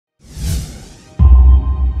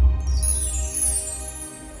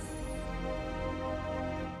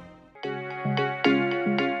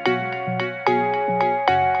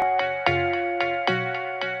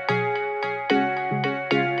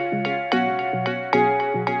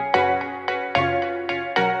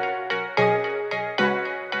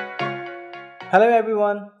Hello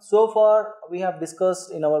everyone. So far we have discussed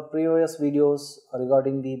in our previous videos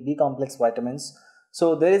regarding the B complex vitamins.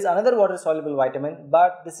 So there is another water soluble vitamin,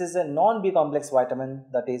 but this is a non-B complex vitamin,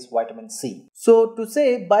 that is vitamin C. So to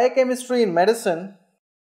say biochemistry in medicine,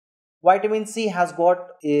 vitamin C has got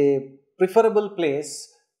a preferable place.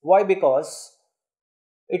 Why? Because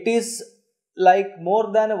it is like more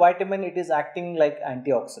than a vitamin, it is acting like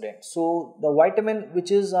antioxidant. So the vitamin which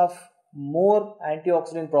is of more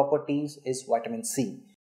antioxidant properties is vitamin C.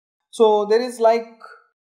 So there is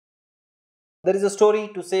a story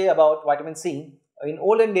to say about vitamin C. In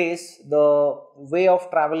olden days, the way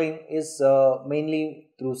of traveling is mainly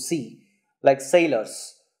through sea, like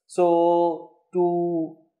sailors. So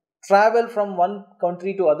to travel from one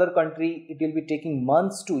country to other country, it will be taking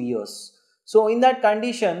months to years. So in that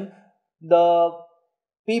condition, the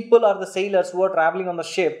people or the sailers who are traveling on the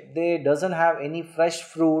ship, they doesn't have any fresh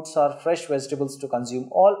fruits or fresh vegetables to consume.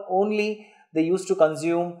 Only they used to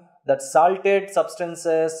consume that salted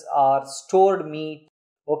substances or stored meat.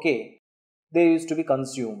 Okay, they used to be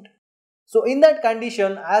consumed. So in that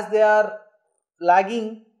condition, as they are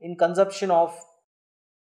lagging in consumption of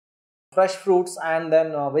fresh fruits and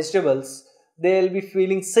then vegetables, they will be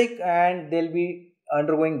feeling sick and they'll be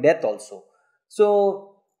undergoing death also.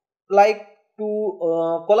 So like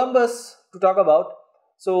to Columbus to talk about,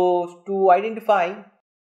 so to identify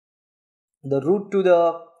the route to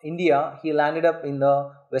the India, he landed up in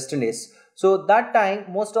the West Indies. So that time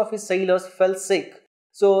most of his sailors fell sick.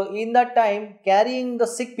 So in that time, carrying the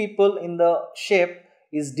sick people in the ship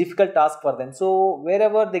is difficult task for them. So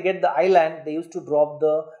wherever they get the island, they used to drop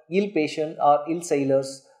the ill patient or ill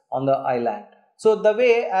sailors on the island. So the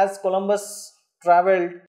way as Columbus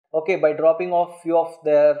traveled, okay, by dropping off few of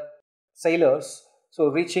their sailors, so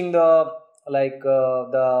reaching the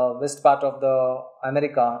the west part of the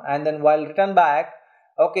America, and then while return back,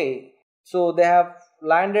 okay, so they have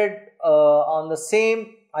landed on the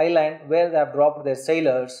same island where they have dropped their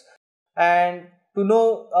sailors, and to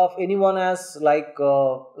know of anyone as live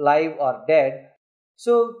or dead.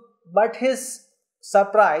 So but his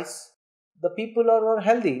surprise, the people are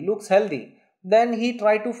healthy, looks healthy. Then he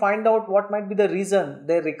tried to find out what might be the reason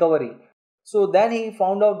their recovery. So then he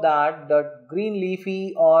found out that the green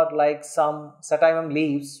leafy or like some sativum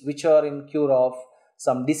leaves which are in cure of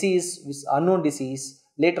some disease, which unknown disease,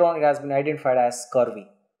 later on it has been identified as scurvy.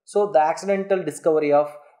 So the accidental discovery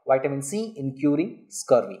of vitamin C in curing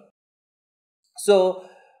scurvy. So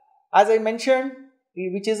as I mentioned,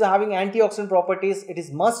 which is having antioxidant properties, it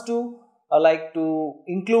is must to to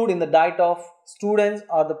include in the diet of students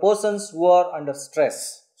or the persons who are under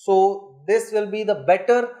stress. So this will be the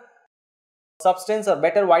better substance or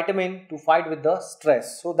better vitamin to fight with the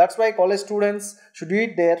stress. So that's why college students should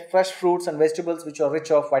eat their fresh fruits and vegetables which are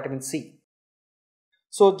rich of vitamin C.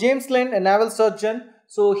 So James Lynn, a naval surgeon,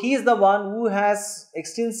 so he is the one who has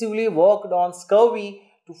extensively worked on scurvy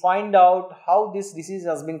to find out how this disease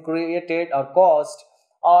has been created or caused,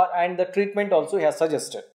 and the treatment also he has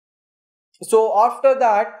suggested. So after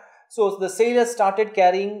that, so the sailors started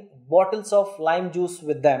carrying bottles of lime juice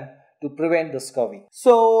with them to prevent the scurvy.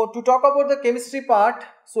 So to talk about the chemistry part,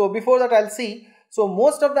 so before that I'll see, so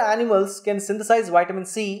most of the animals can synthesize vitamin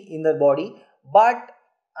C in their body, but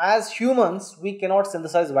as humans we cannot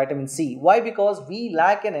synthesize vitamin C. Why? Because we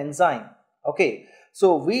lack an enzyme. Okay,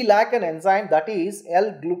 so we lack an enzyme, that is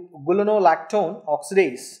L-gluconolactone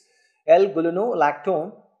oxidase.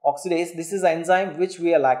 L-gluconolactone oxidase, this is the enzyme which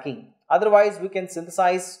we are lacking. Otherwise we can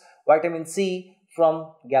synthesize vitamin C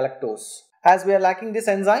from galactose. As we are lacking this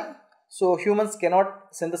enzyme, so humans cannot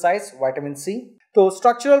synthesize vitamin C. So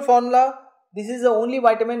structural formula, this is the only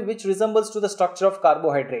vitamin which resembles to the structure of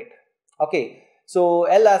carbohydrate. Okay, so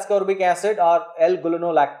L-ascorbic acid or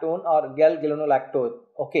L-gluconolactone or L-gluconolactone.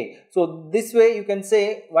 Okay, so this way you can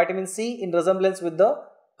say vitamin C in resemblance with the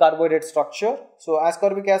carbohydrate structure. So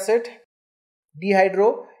ascorbic acid,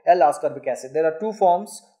 dehydro L-ascorbic acid. There are two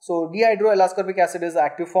forms. So dehydro L-ascorbic acid is the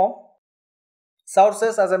active form.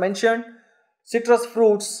 Sources, as I mentioned, citrus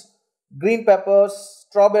fruits, green peppers,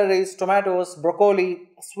 strawberries, tomatoes, broccoli,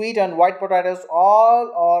 sweet and white potatoes,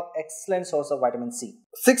 all are excellent source of vitamin C.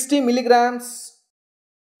 60 milligrams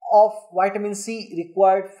of vitamin C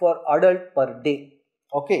required for adult per day.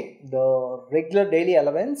 Okay, the regular daily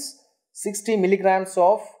allowance, 60 milligrams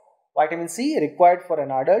of vitamin C required for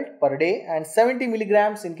an adult per day, and 70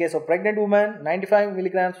 milligrams in case of pregnant women, 95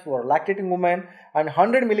 milligrams for lactating women, and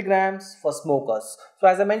 100 milligrams for smokers. So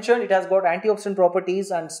as I mentioned, it has got antioxidant properties,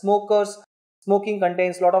 and smokers Smoking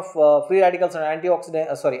contains a lot of free radicals and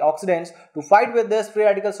oxidants. To fight with this free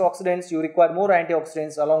radicals and oxidants, you require more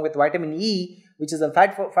antioxidants along with vitamin E, which is a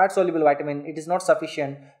fat soluble vitamin. It is not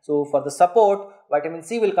sufficient. So for the support, vitamin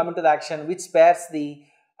C will come into the action, which spares the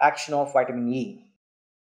action of vitamin E.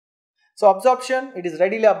 So absorption, it is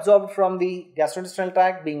readily absorbed from the gastrointestinal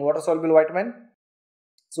tract, being water soluble vitamin.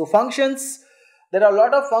 So functions, there are a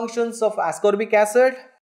lot of functions of ascorbic acid.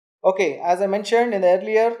 Okay, as I mentioned in the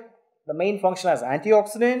earlier, the main function as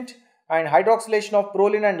antioxidant and hydroxylation of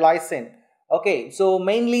proline and lysine. Okay, so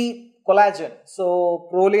mainly collagen. So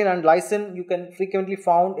proline and lysine you can frequently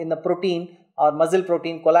found in the protein or muscle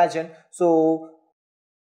protein collagen. So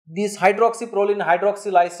these hydroxyproline,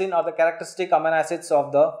 hydroxylysine are the characteristic amino acids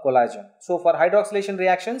of the collagen. So for hydroxylation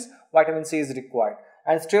reactions, vitamin C is required.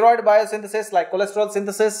 And steroid biosynthesis like cholesterol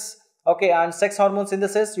synthesis, okay, and sex hormone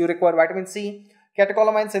synthesis, you require vitamin C.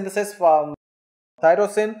 Catecholamine synthesis from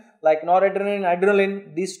tyrosine like noradrenaline,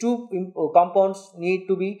 adrenaline, these two compounds need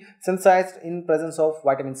to be synthesized in presence of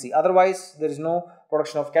vitamin C. Otherwise, there is no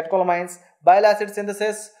production of catecholamines. Bile acid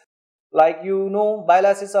synthesis, like bile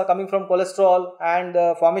acids are coming from cholesterol, and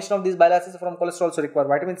the formation of these bile acids from cholesterol also require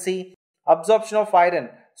vitamin C. Absorption of iron.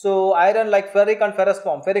 So iron like ferric and ferrous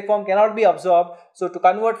form. Ferric form cannot be absorbed. So to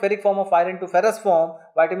convert ferric form of iron to ferrous form,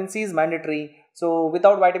 vitamin C is mandatory. So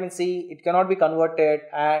without vitamin C, it cannot be converted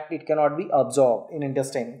and it cannot be absorbed in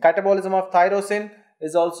intestine. Catabolism of tyrosine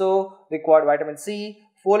is also required vitamin C.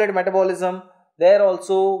 Folate metabolism, there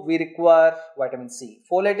also we require vitamin C.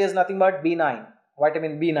 Folate is nothing but B9,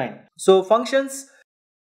 vitamin B9. So functions,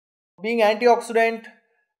 being antioxidant,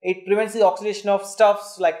 it prevents the oxidation of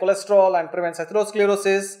stuffs like cholesterol and prevents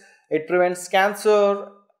atherosclerosis. It prevents cancer,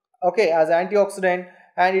 okay, as antioxidant,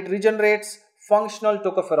 and it regenerates functional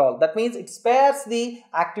tocopherol. That means it spares the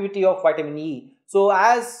activity of vitamin E. So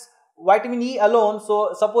as vitamin E alone,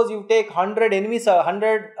 so suppose you take 100 enemies,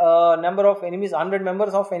 100 number of enemies, 100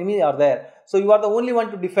 members of enemy are there. So you are the only one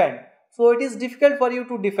to defend. So it is difficult for you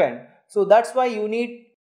to defend. So that's why you need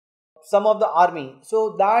some of the army.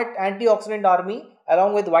 So that antioxidant army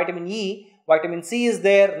along with vitamin E, vitamin C is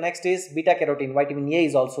there, next is beta carotene, vitamin A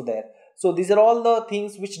is also there. So these are all the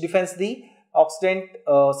things which defends the oxidation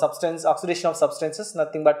of substances,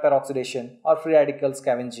 nothing but peroxidation or free radical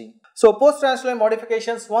scavenging. So post-translational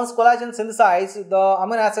modifications, once collagen synthesized, the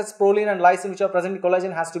amino acids proline and lysine which are present in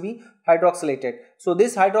collagen has to be hydroxylated. So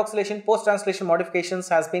this hydroxylation post-translation modifications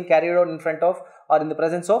has been carried out in front of or in the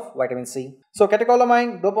presence of vitamin C. So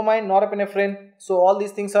catecholamine, dopamine, norepinephrine, so all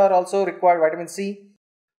these things are also required vitamin C.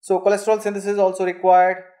 So cholesterol synthesis is also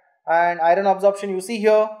required, and iron absorption you see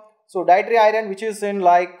here. So dietary iron which is in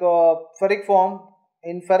like ferric form,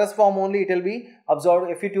 in ferrous form only it will be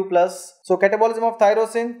absorbed Fe2+. So catabolism of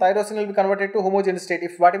tyrosine, tyrosine will be converted to homogeneous state.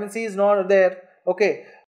 If vitamin C is not there, okay,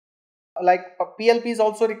 like PLP is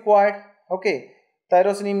also required, okay,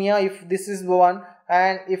 tyrosinemia if this is the one,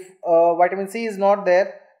 and if vitamin C is not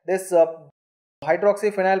there, this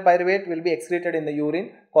hydroxyphenyl pyruvate will be excreted in the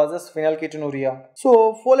urine, causes phenylketonuria.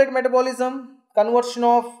 So folate metabolism, conversion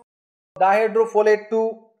of dihydrofolate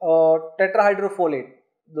to tetrahydrofolate.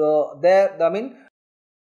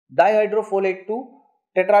 Dihydrofolate to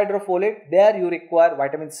tetrahydrofolate, there you require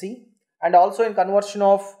vitamin C, and also in conversion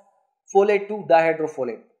of folate to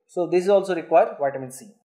dihydrofolate. So this is also required vitamin C.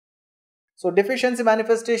 So deficiency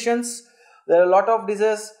manifestations, there are a lot of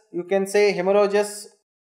diseases. You can say hemorrhages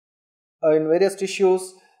in various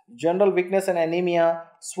tissues, general weakness and anemia,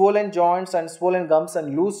 swollen joints and swollen gums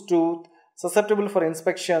and loose tooth, susceptible for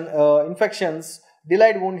infections,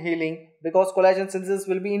 delayed wound healing because collagen synthesis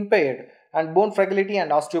will be impaired, and bone fragility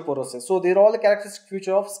and osteoporosis. So these are all the characteristic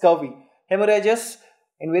features of scurvy. Hemorrhages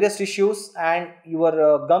in various tissues, and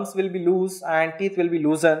your gums will be loose and teeth will be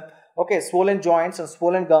loosened. Okay, swollen joints and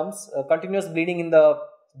swollen gums, continuous bleeding in the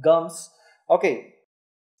gums. Okay,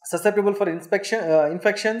 susceptible for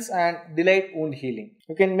infections and delayed wound healing.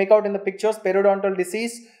 You can make out in the pictures periodontal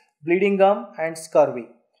disease, bleeding gum and scurvy.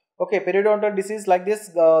 Okay, periodontal disease like this,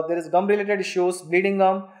 there is gum related issues, bleeding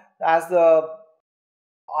gum, as the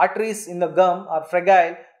arteries in the gum are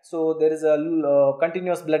fragile, so there is a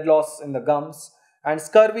continuous blood loss in the gums. And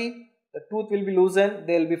scurvy, the tooth will be loosened,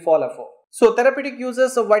 they will be fall off. So therapeutic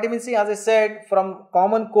uses of vitamin C, as I said, from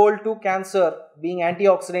common cold to cancer, being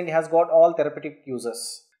antioxidant, has got all therapeutic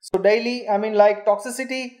uses. So daily, like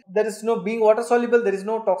toxicity, there is no, being water soluble, there is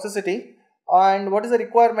no toxicity. And what is the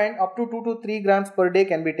requirement? Up to 2 to 3 grams per day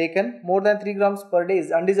can be taken. More than 3 grams per day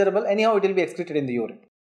is undesirable. Anyhow, it will be excreted in the urine.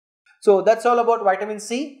 So that's all about vitamin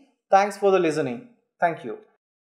C. Thanks for the listening. Thank you.